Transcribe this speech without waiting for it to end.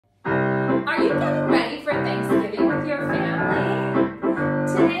Are you getting ready for Thanksgiving with your family?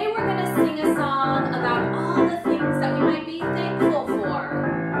 Today we're going to sing a song about all the things that we might be thankful for.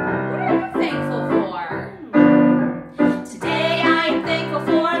 What are you thankful for? Today I'm thankful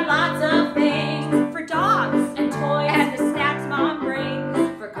for lots of things. For dogs and toys and the snacks Mom brings.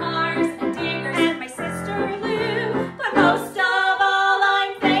 For cars and dingers and my sister Lou. But most of all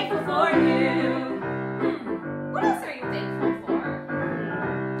I'm thankful for you. What else are you thankful for?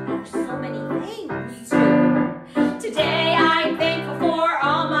 So many things. Me too. Today